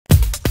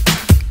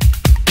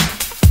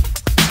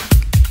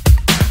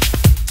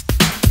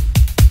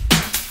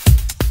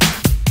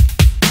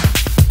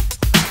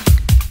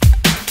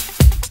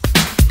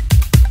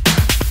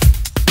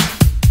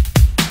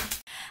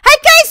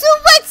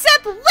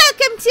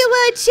to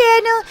our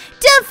channel,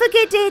 don't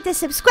forget to hit the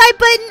subscribe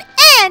button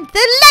and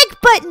the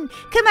like button.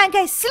 Come on,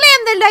 guys,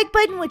 slam the like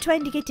button. We're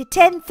trying to get to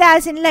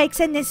 10,000 likes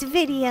on this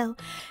video.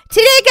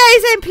 Today,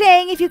 guys, I'm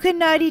playing, if you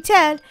couldn't already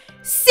tell,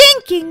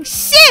 Sinking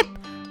Ship.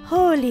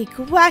 Holy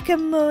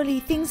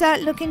guacamole, things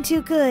aren't looking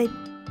too good.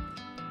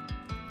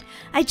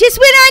 I just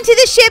went onto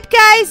the ship,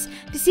 guys,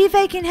 to see if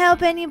I can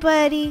help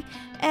anybody.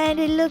 And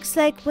it looks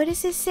like, what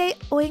does this say?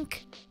 Oink,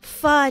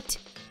 fart,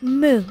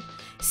 moo.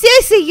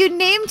 Seriously, you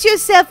named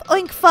yourself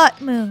Oink,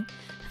 fart, moo.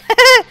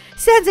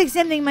 Sounds like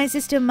something my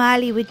sister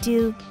Molly would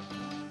do.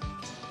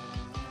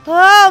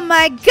 Oh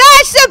my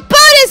gosh, the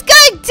boat is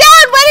going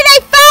down! Why did I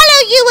follow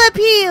you up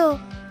here?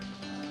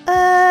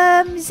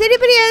 Does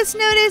anybody else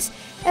notice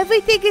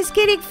everything is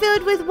getting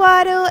filled with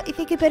water? I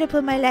think I better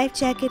put my life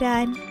jacket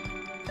on.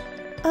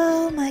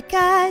 Oh my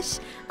gosh,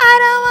 I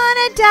don't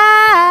wanna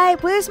die.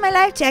 Where's my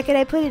life jacket?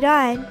 I put it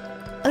on.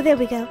 Oh, there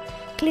we go.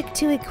 Click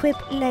to equip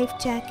life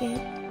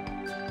jacket.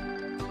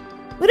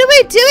 What are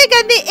we doing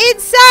on the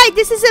inside?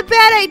 This is a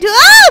bad idea.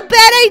 Oh,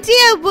 bad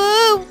idea.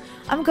 Whoa.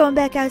 I'm going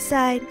back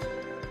outside.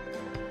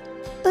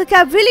 Look,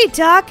 got really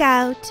dark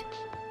out.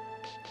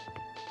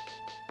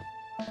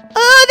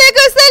 Oh, there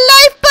goes the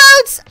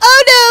lifeboats.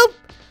 Oh, no.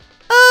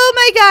 Oh,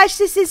 my gosh.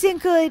 This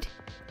isn't good.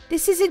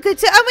 This isn't good.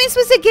 So, are we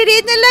supposed to get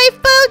in the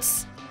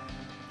lifeboats?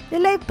 The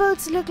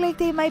lifeboats look like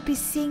they might be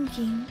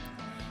sinking.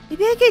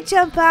 Maybe I could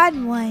jump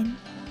on one.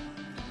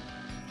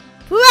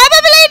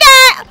 Probably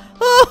not.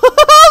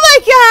 Oh my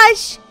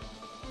gosh.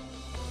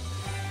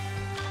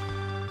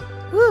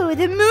 Ooh,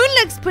 the moon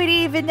looks pretty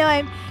even though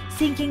I'm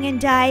sinking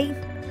and dying.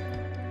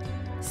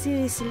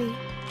 Seriously.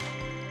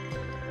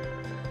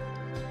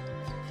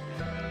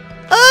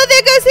 Oh,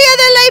 there goes the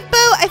other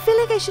lifeboat. I feel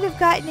like I should have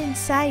gotten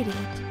inside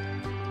it.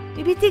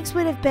 Maybe things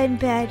would have been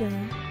better.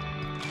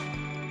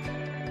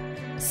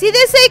 See,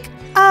 there's like,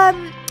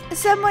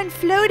 someone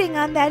floating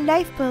on that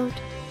lifeboat.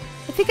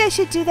 I think I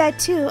should do that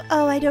too.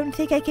 Oh, I don't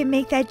think I can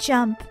make that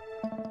jump.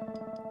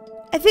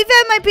 I think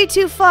that might be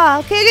too far.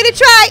 Okay, I'm gonna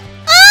try.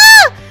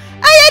 Ah!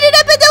 I ended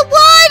up in the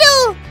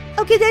water!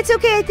 Okay, that's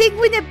okay. I think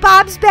when it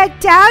bobs back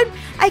down,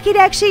 I can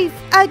actually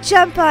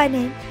jump on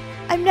it.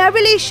 I'm not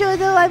really sure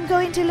though. I'm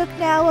going to look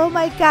now. Oh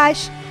my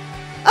gosh.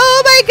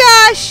 Oh my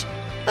gosh!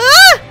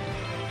 Ah!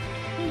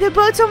 The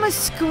boat's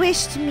almost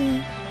squished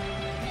me.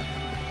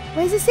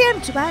 Why does it say I'm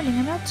drowning?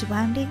 I'm not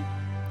drowning.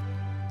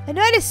 I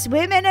know how to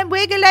swim and I'm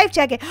wearing a life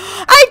jacket.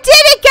 I did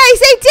it,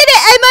 guys! I did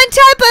it! I'm on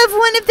top of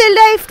one of the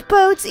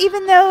lifeboats,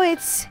 even though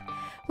it's...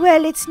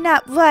 Well, it's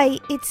not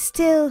right. It's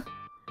still...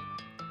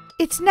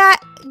 It's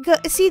not...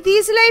 See,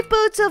 these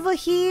lifeboats over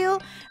here,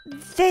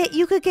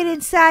 you could get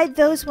inside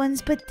those ones,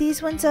 but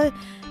these ones are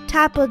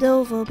toppled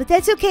over. But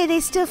that's okay. They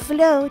still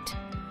float.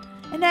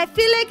 And I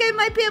feel like I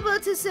might be able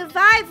to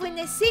survive when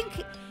the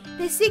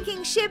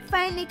sinking ship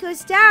finally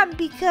goes down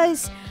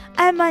because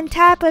I'm on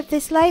top of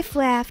this life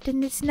raft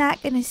and it's not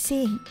gonna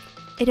sink.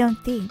 I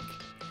don't think.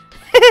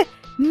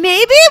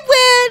 Maybe it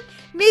will.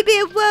 Maybe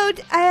it won't.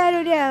 I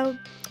don't know.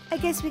 I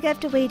guess we have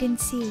to wait and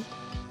see.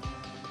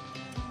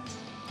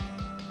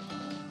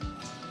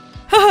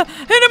 An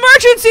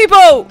emergency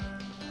boat!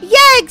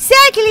 Yeah,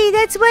 exactly.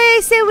 That's why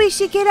I said we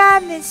should get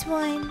on this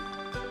one.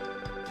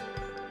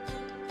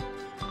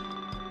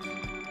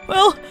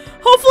 Well,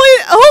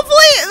 hopefully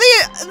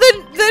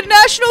the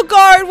National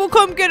Guard will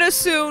come get us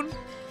soon.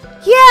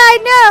 Yeah, I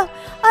know.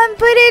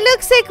 But it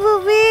looks like we're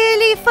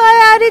really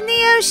far out in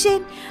the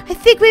ocean. I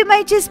think we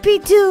might just be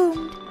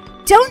doomed.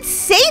 Don't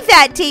say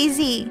that,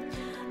 Daisy.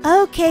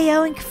 Okay,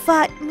 Oink,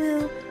 fart,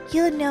 moo.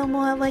 You'll know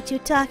more what you're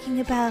talking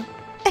about.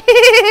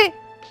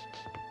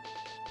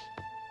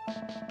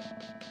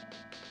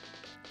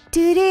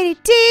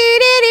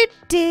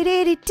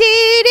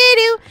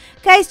 Do-do-do-do-do-do-do-do-do-do.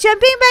 Guys,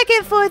 jumping back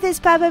and forth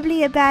is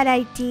probably a bad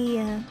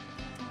idea.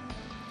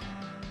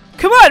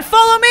 Come on,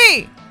 follow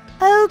me!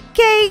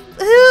 Okay,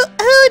 who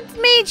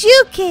made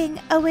you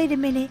king? Oh, wait a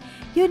minute.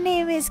 Your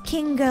name is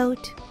King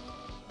Goat.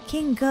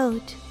 King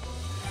Goat.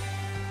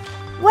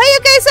 Why are you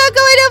guys all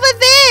going over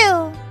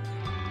there?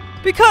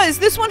 Because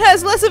this one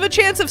has less of a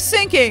chance of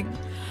sinking.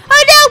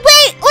 Oh, no,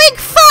 wait! Oink,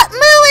 fart,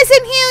 moo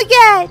isn't here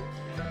yet!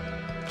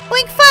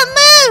 Oink, fart,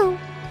 moo!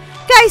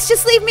 Guys,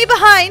 just leave me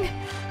behind.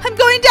 I'm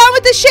going down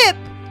with the ship.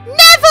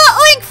 Never,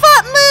 Oink,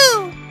 fart,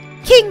 moo!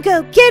 King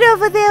Goat, get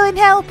over there and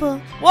help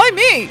her. Why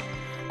me?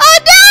 Oh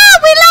no!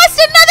 We lost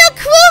another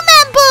crew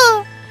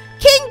member!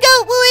 King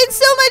Goat, we're in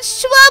so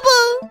much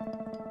trouble!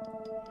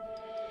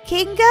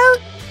 King Goat?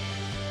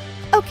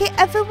 Okay,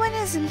 everyone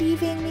is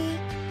leaving me.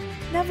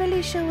 Not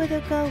really sure where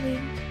they're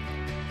going.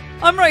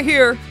 I'm right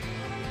here.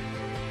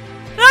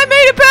 And I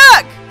made it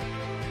back!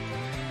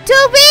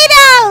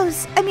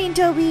 Doritos! I mean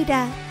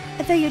Dorita.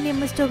 I thought your name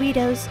was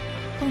Doritos.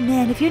 Oh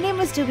man, if your name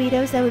was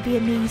Doritos, that would be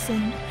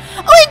amazing.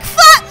 Oink,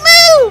 fart,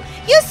 moo!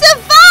 You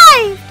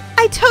survived!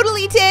 I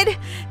totally did.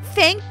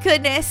 Thank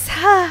goodness.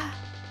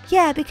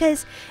 Yeah,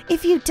 because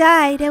if you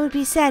die, that would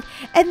be sad.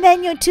 And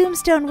then your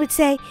tombstone would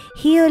say,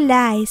 here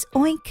lies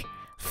Oink,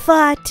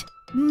 fart,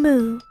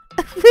 moo.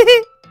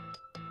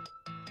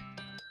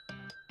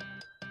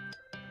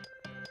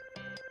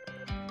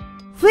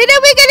 When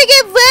are we gonna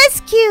get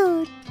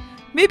rescued?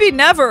 Maybe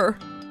never.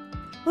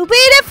 Well,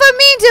 wait up for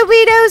me,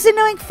 Doritos and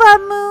Oink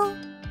Famu.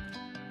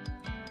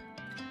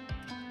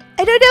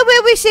 I don't know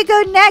where we should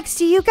go next.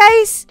 Do you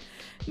guys?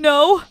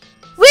 No.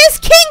 Where's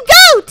King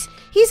Goat?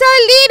 He's our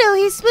leader.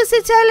 He's supposed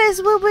to tell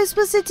us what we're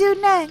supposed to do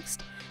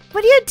next.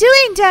 What are you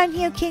doing down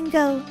here, King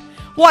Goat?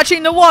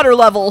 Watching the water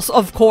levels,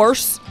 of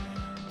course.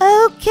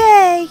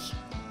 Okay.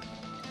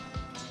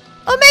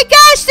 Oh my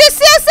gosh, there's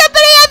still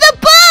somebody on the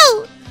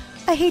boat!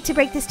 I hate to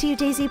break this to you,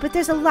 Daisy, but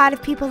there's a lot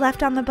of people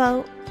left on the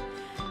boat.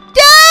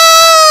 No!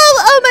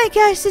 Oh my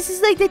gosh, this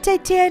is like the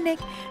Titanic.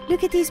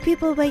 Look at these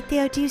people right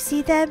there. Do you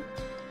see them?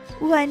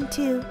 1,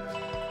 2.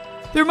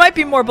 There might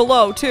be more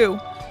below, too.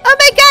 Oh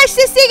my gosh,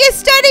 this thing is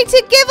starting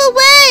to give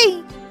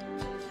away!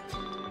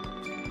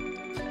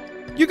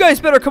 You guys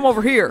better come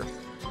over here.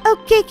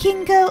 Okay,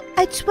 Kingo,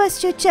 I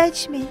trust your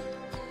judgment.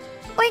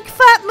 Oink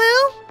Fat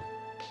Moo!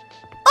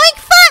 Oink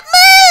Fat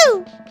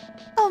Moo!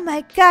 Oh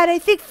my god, I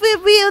think for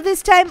real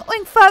this time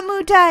Oink Fat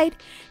Moo died.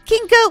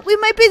 Kingo, we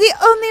might be the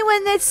only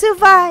one that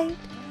survived.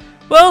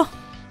 Well,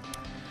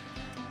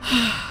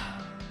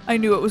 I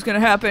knew it was going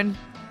to happen.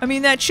 I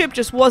mean, that ship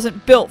just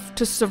wasn't built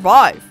to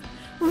survive.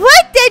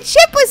 What? That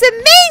ship was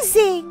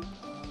amazing!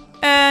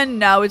 And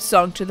now it's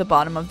sunk to the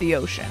bottom of the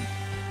ocean.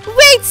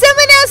 Wait,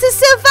 someone else has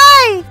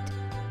survived!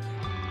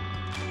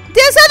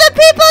 There's other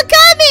people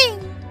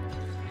coming!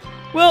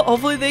 Well,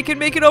 hopefully they can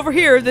make it over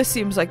here. This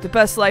seems like the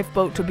best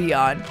lifeboat to be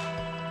on.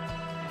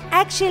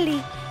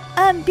 Actually,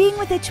 being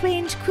with a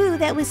trained crew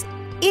that was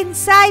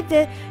inside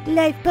the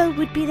lifeboat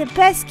would be the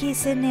best case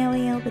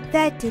scenario, but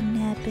that didn't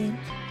happen.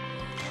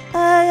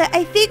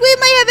 I think we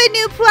might have a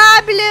new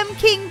problem,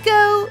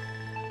 Kingo.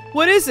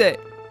 What is it?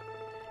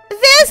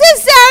 There's a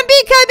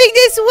zombie coming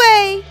this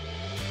way!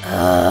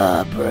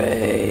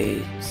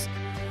 Brains.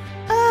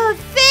 Oh,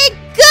 thank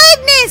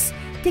goodness!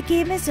 The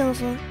game is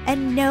over,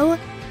 and no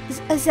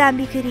a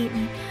zombie could eat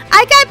me.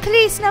 I got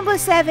place number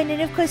 7,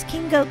 and of course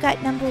Kingo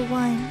got number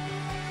 1.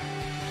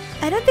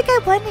 I don't think I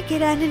want to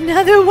get on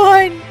another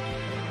one.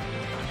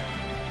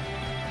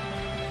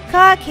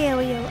 Car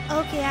carrier.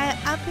 Okay,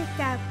 I'll pick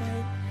that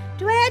one.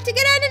 Do I have to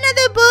get on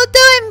another boat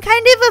though? I'm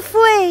kind of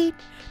afraid.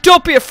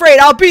 Don't be afraid,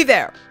 I'll be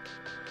there.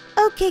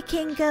 Okay,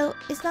 Kingo,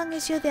 as long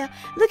as you're there.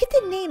 Look at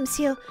the names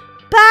here.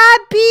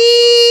 Bobby!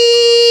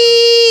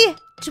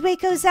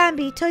 Draco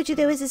Zombie. Told you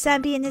there was a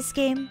zombie in this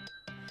game.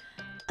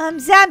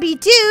 Zombie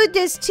Dude,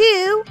 there's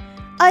 2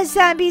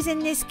 zombies in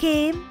this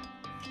game.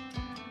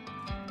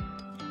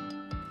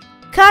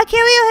 Car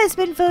carrier has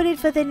been voted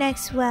for the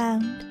next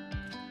round.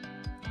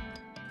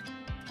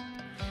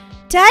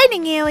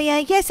 Dining area.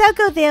 Yes, I'll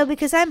go there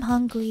because I'm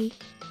hungry.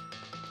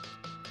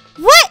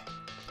 What?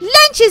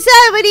 Lunch is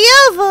already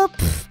over.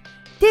 Pfft,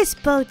 this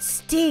boat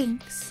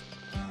stinks.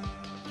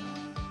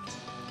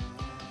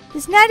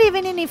 There's not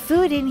even any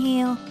food in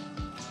here.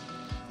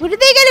 What are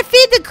they gonna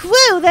feed the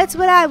crew? That's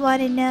what I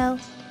want to know.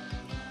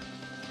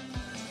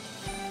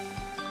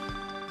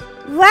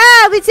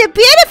 Wow, it's a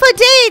beautiful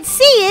day at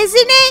sea,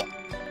 isn't it?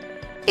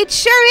 It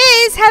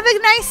sure is. Have a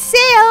nice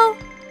sail.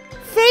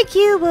 Thank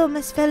you. We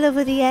almost fell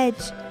over the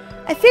edge.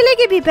 I feel like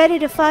it'd be better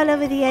to fall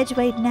over the edge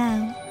right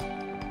now.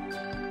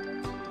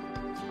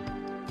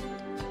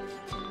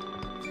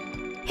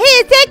 Hey,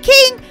 is that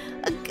King?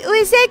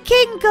 Is that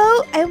King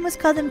Goat? I almost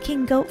called him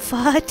King Goat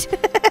Fart.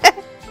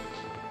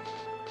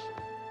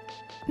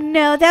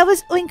 No, that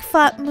was Oink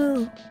Fat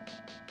Moo.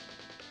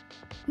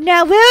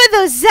 Now, where are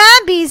those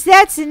zombies?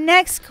 That's the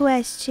next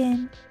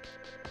question.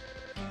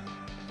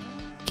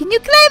 Can you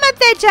climb up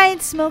that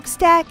giant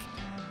smokestack?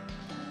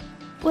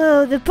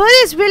 Whoa, the boat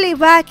is really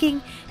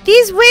rocking.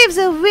 These waves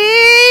are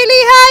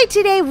really high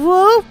today.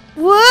 Whoop,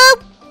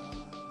 whoop.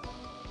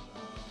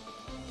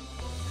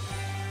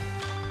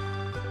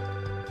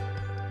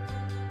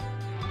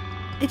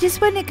 I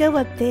just want to go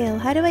up there.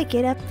 How do I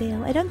get up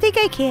there? I don't think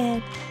I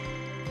can.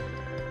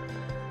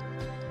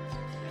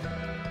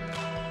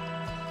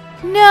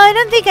 No, I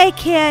don't think I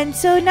can.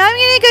 So now I'm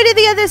going to go to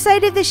the other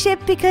side of the ship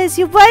because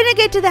you want to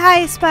get to the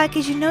highest spot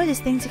because you know this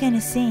thing's going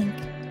to sink.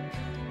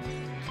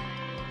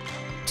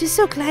 Just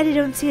so glad I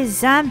don't see a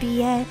zombie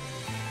yet.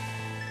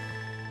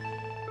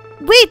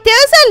 Wait,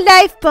 there's a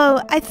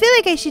lifeboat. I feel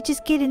like I should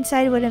just get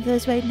inside one of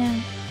those right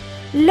now.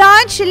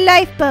 Launch a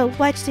lifeboat.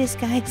 Watch this,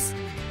 guys.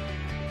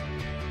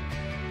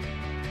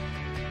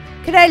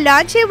 Can I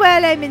launch it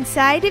while I'm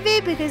inside of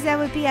it? Because that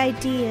would be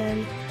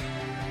ideal.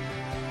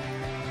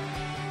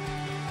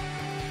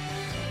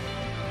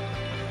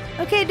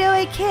 Okay, no,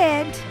 I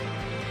can't.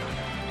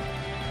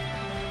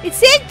 It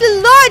said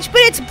to launch,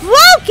 but it's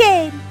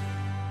broken!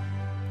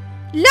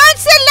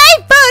 Launch the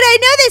lifeboat! I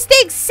know this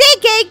thing's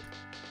sinking!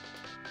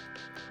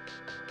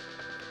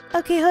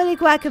 Okay, holy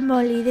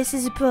guacamole, this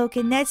is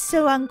broken. That's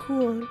so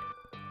uncool.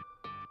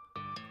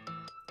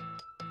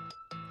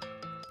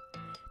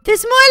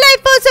 There's more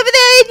lifeboats over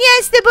there, and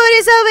yes, the boat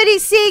is already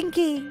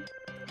sinking.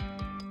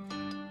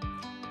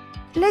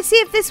 Let's see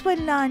if this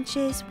one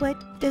launches.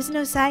 What? There's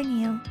no sign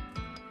here.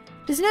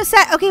 There's no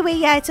sign. Okay, wait,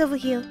 yeah, it's over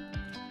here.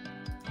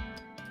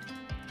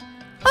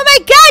 Oh my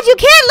god, you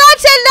can't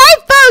launch the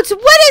lifeboats!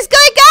 What is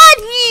going on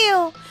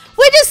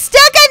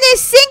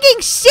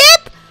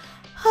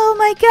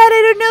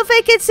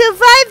I can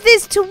survive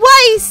this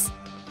twice.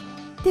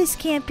 This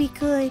can't be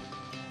good.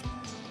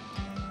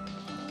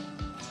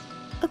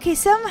 Okay,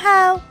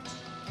 somehow...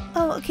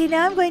 Oh, okay,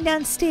 now I'm going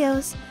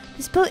downstairs.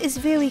 This boat is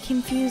very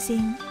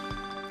confusing.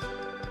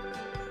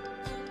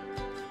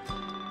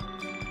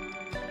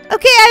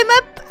 Okay, I'm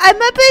up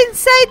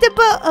inside the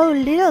boat. Oh,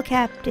 little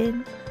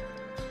captain.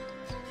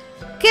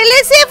 Okay,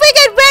 let's see if we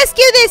can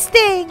rescue this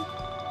thing.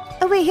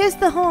 Oh, wait, here's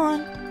the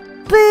horn.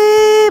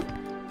 Beep,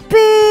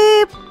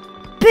 beep,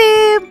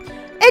 beep.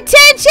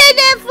 Attention,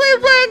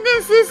 everyone,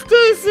 this is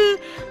Daisy.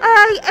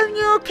 I am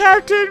your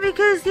captain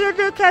because the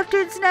other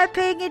captain's not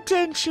paying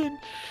attention.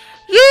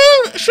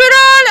 You should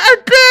all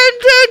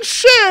abandon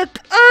ship.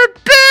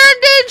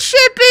 Abandon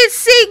ship is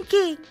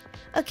sinking.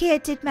 Okay, I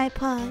did my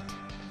part.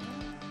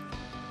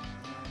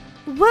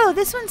 Whoa,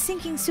 this one's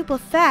sinking super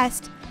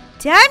fast.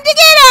 Time to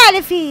get out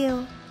of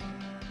here.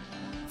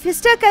 If you're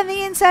stuck on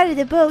the inside of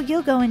the boat,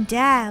 you're going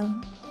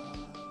down.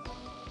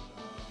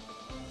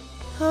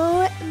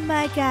 Oh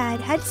my god.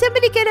 How did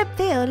somebody get up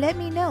there? Let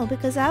me know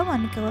because I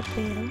want to go up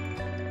there.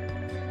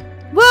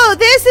 Whoa,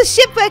 there's the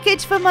ship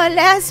wreckage from our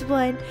last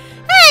one.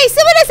 Hey,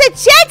 someone has a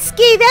jet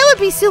ski. That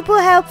would be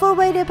super helpful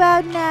right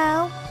about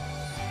now.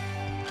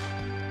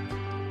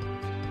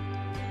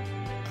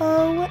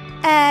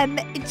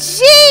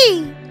 OMG.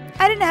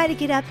 I don't know how to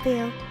get up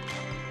there.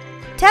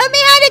 Tell me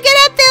how to get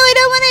up there. I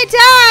don't want to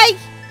die.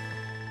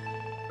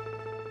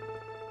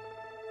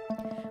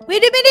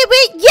 Wait a minute.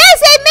 Wait.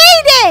 Yes, I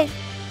made it.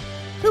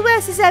 Who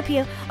else is up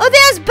here? Oh,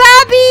 there's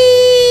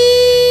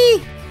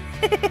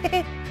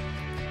Bobby.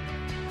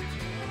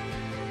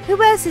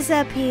 Who else is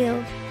up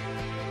here?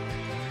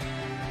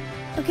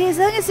 Okay, as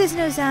long as there's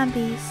no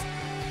zombies.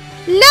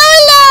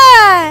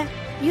 Lola!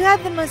 You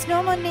have the most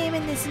normal name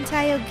in this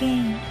entire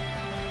game.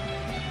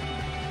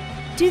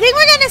 Do you think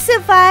we're gonna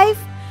survive?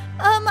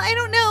 I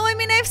don't know. I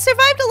mean, I've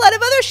survived a lot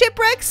of other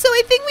shipwrecks, so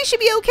I think we should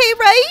be okay,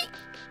 right?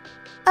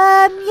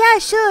 Yeah,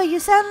 sure. You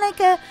sound like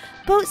a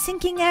boat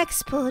sinking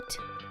expert.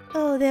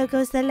 Oh, there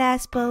goes the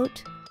last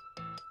boat.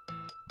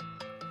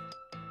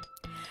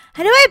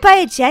 How do I buy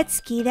a jet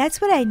ski? That's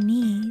what I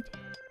need.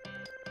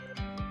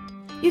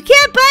 You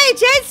can't buy a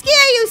jet ski?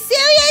 Are you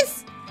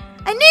serious?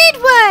 I need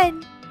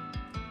one.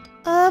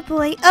 Oh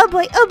boy, oh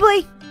boy, oh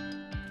boy.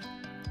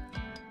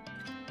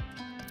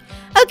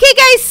 Okay,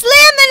 guys,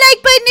 slam the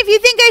like button if you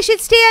think I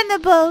should stay on the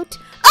boat.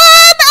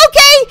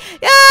 Okay.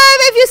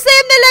 If you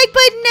slam the like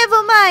button,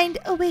 never mind.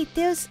 Oh wait,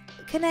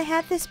 can I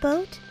have this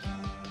boat?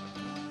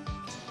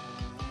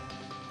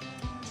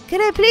 Can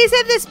I please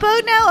have this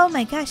boat now? Oh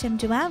my gosh, I'm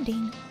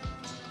drowning.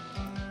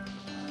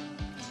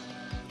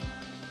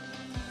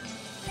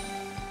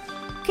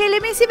 Okay,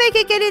 let me see if I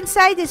can get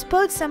inside this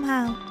boat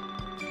somehow.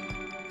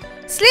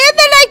 Slam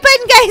the like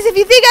button, guys, if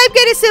you think I'm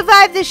going to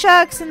survive the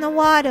sharks in the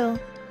water.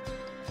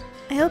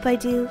 I hope I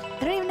do. I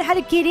don't even know how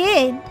to get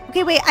in.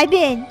 Okay, wait, I'm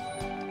in.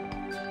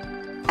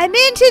 I'm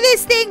into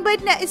this thing,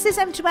 but no, it says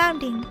I'm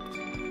drowning.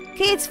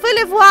 Okay, it's full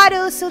of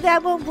water, so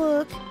that won't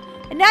work.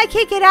 And now I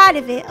can't get out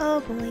of it.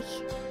 Oh, boy.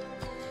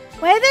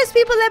 Why are those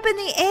people up in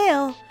the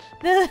air?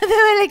 They're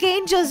like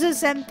angels or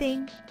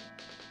something.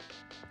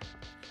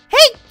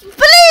 Hey,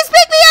 please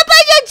pick me up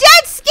on your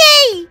jet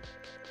ski!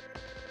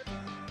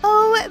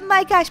 Oh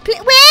my gosh,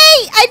 wait,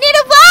 I need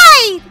a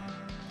ride!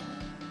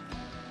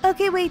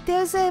 Okay, wait,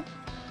 there's a...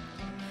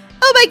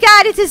 Oh my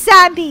god, it's a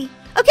zombie.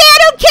 Okay, I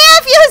don't care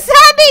if you're a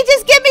zombie,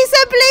 just give me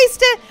some place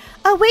to...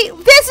 Oh wait,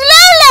 there's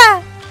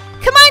Lola!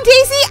 Come on,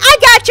 Daisy, I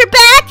got your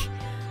back!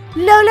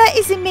 Lola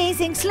is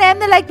amazing. Slam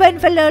the like button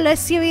for Lola.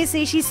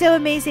 Seriously, she's so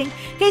amazing.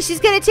 Okay, she's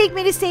gonna take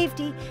me to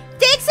safety.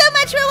 Thanks so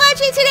much for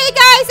watching today,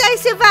 guys. I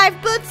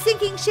survived both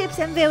sinking ships.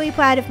 I'm very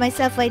proud of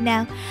myself right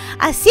now.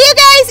 I'll see you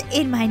guys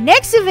in my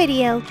next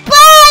video.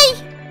 Bye!